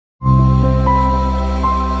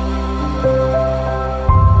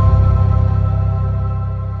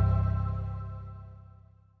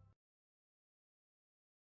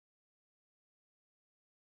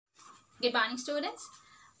Good morning, students.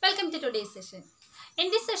 Welcome to today's session.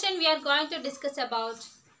 In this session, we are going to discuss about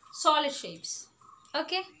solid shapes.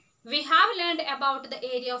 Okay, we have learned about the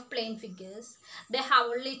area of plane figures. They have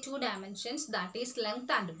only two dimensions, that is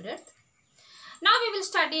length and breadth. Now we will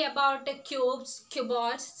study about cubes,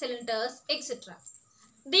 cuboids, cylinders, etc.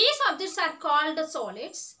 These objects are called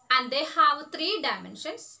solids and they have three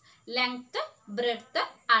dimensions: length, breadth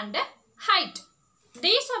and height.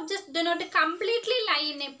 These objects do not completely lie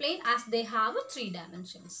in a plane as they have three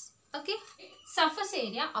dimensions. Okay. Surface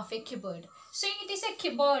area of a cuboid. So it is a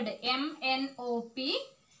cuboid.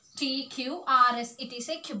 MNOPTQRS. It is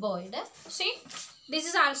a cuboid. See, this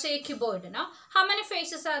is also a cuboid. Now, how many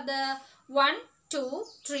faces are there? 1, 2,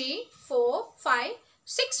 3, 4, 5,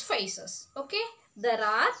 6 faces. Okay. There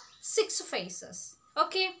are 6 faces.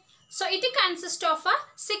 Okay. So it consists of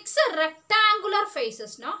 6 rectangular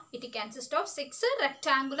faces. No, it consists of 6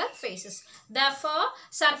 rectangular faces. Therefore,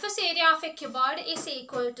 surface area of a cuboid is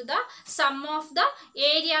equal to the sum of the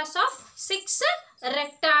areas of 6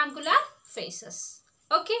 rectangular faces.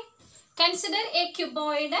 Okay. Consider a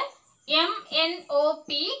cuboid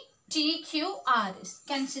MNOPTQRS.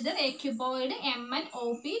 Consider a cuboid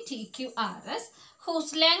MNOPTQRS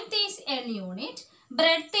whose length is L unit,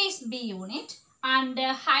 breadth is B unit, and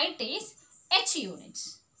height is H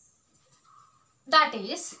units. That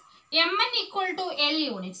is Mn equal to L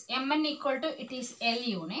units. Mn equal to it is L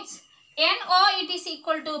units. No it is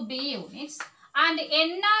equal to B units. And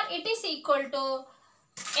Nr it is equal to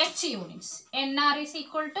H units. Nr is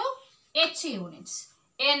equal to H units.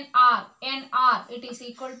 Nr it is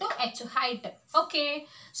equal to H height. Okay.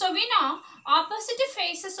 So we know opposite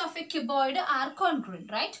faces of a cuboid are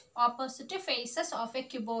congruent, right? Opposite faces of a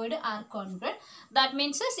cuboid are congruent. That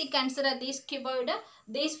means we consider this cuboid,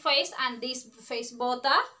 this face and this face both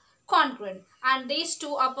are congruent. And these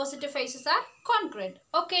two opposite faces are congruent.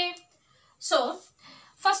 Okay. So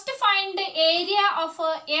first find the area of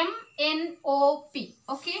a MNOP.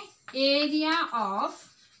 Okay. Area of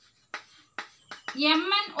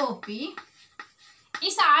MNOP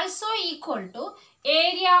is also equal to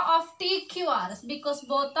area of TQRS because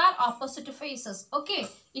both are opposite faces. Okay.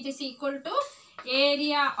 It is equal to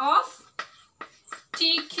area of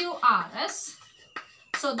TQRS.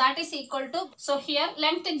 So that is equal to, so here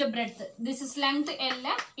length into breadth. This is length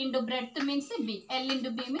L into breadth means B. L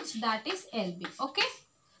into B means that is LB. Okay.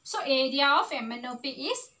 So area of MNOP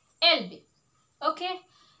is LB. Okay.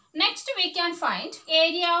 Next we can find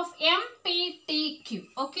area of MPTQ.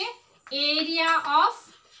 Okay. Area of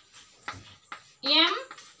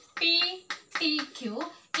MPTQ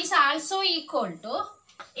is also equal to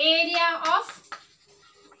area of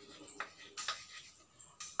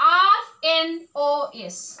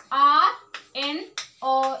RNOS.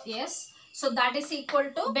 RNOS. So that is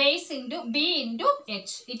equal to base into B into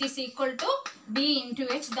H. It is equal to B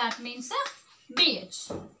into H. That means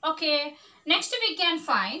BH. Okay. Next we can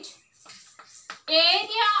find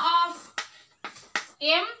area of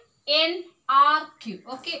MNRQ.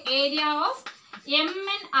 Okay. Area of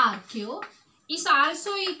MNRQ is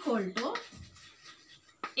also equal to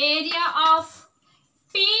area of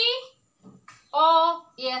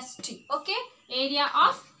POST. Okay. Area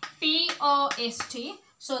of POST.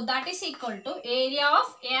 So that is equal to area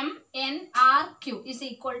of MNRQ is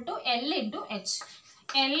equal to L into H.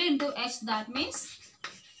 L into H, that means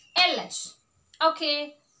LH.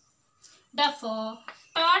 Okay. Therefore,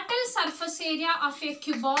 total surface area of a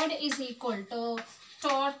cuboid is equal to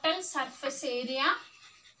total surface area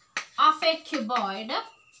of a cuboid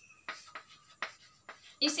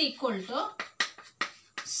is equal to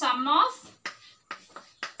sum of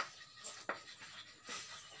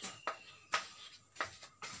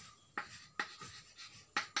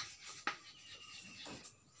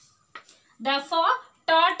therefore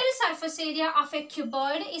total surface area of a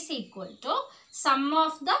cuboid is equal to sum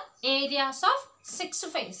of the areas of 6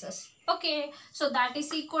 faces. Okay. So that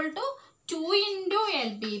is equal to 2 into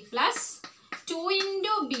LB plus 2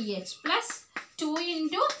 into BH plus 2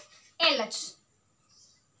 into LH.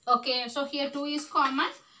 Okay. So here 2 is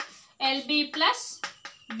common. LB plus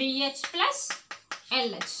BH plus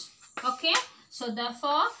LH. Okay. So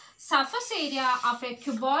therefore surface area of a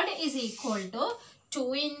cuboid is equal to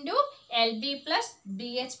 2 into LB plus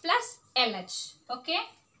BH plus LH. Okay.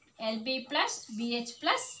 LB plus BH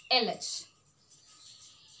plus LH.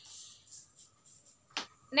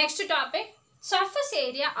 Next topic, surface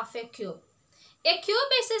area of a cube. A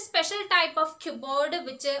cube is a special type of cuboid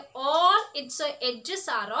which all its edges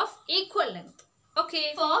are of equal length.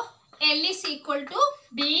 Okay. For L is equal to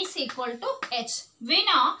B is equal to H. We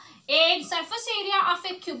know a surface area of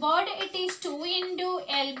a cuboid, it is 2 into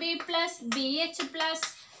LB plus BH plus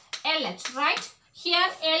LH, right? Here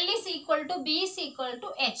L is equal to B is equal to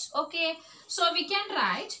H. Okay. So we can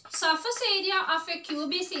write surface area of a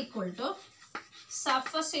cube is equal to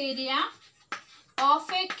surface area of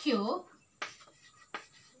a cube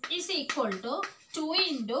is equal to 2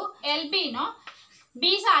 into LB, no? B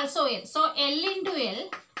is also L. So L into L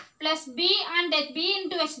plus B and H, B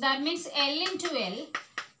into H, that means L into L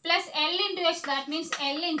plus L into H, that means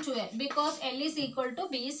L into L, because L is equal to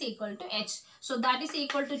B is equal to H. So that is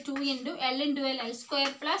equal to 2 into L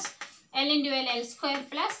square plus L into L square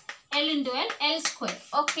plus L into L square.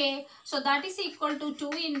 Okay. So that is equal to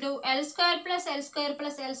 2 into L square plus L square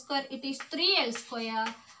plus L square. It is 3L square.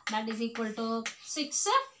 That is equal to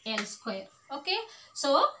 6L square. Okay.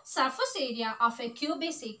 So surface area of a cube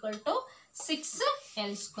is equal to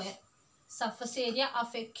 6L square. Surface area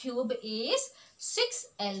of a cube is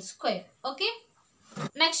 6L square. Okay.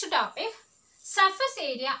 Next topic. Surface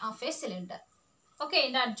area of a cylinder. Okay,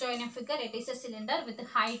 in the adjoining figure, it is a cylinder with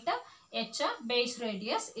height h, base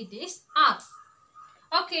radius, it is r.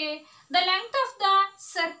 Okay, the length of the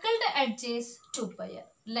circled edge is 2 pi r.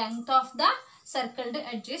 Length of the circled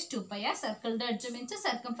edge is 2 pi r. Circled edge means the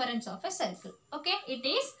circumference of a circle. Okay, it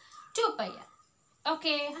is 2 pi r.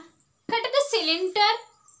 Okay, cut the cylinder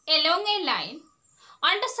along a line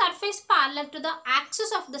on the surface parallel to the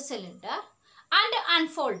axis of the cylinder and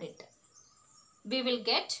unfold it. We will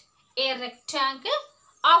get a rectangle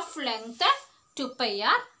of length 2 pi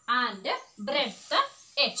r and breadth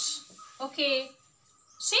h. Okay.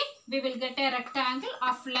 See, we will get a rectangle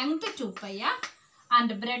of length 2 pi r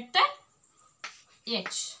and breadth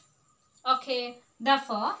h. Okay.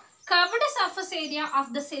 Therefore, curved surface area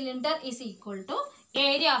of the cylinder is equal to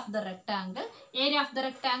area of the rectangle. Area of the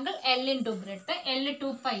rectangle L into breadth. L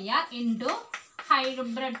 2 pi r into height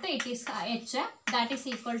breadth, it is h. That is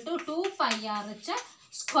equal to 2 pi r h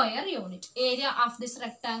square unit. Area of this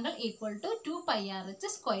rectangle equal to 2 pi r h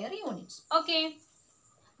square units. Okay.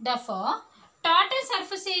 Therefore, total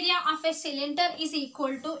surface area of a cylinder is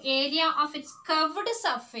equal to area of its curved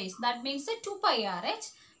surface. That means 2 pi r h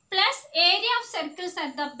plus area of circles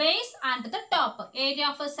at the base and the top. Area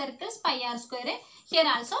of a circle is pi r square. Here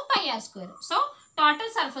also pi r square. So, total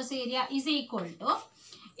surface area is equal to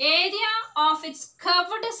area of its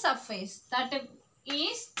curved surface, that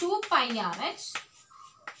is 2 pi r h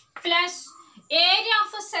plus area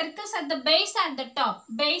of a circles at the base and the top.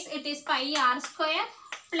 Base, it is pi r square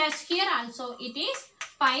plus here also it is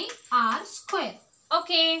pi r square.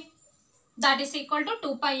 Okay. That is equal to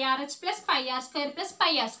 2 pi r h plus pi r square plus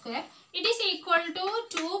pi r square. It is equal to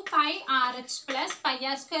 2 pi r h plus pi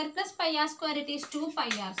r square plus pi r square. It is 2 pi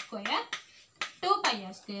r square. 2 pi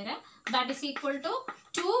r square. That is equal to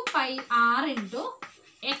 2 pi r into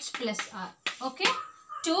h plus r. Okay.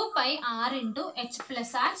 2 pi r into h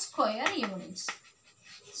plus r square units.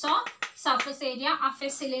 So, surface area of a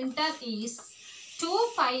cylinder is 2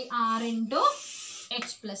 pi r into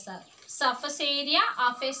h plus r. Surface area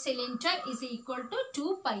of a cylinder is equal to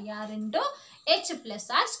 2 pi r into h plus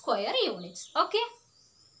r square units. Okay.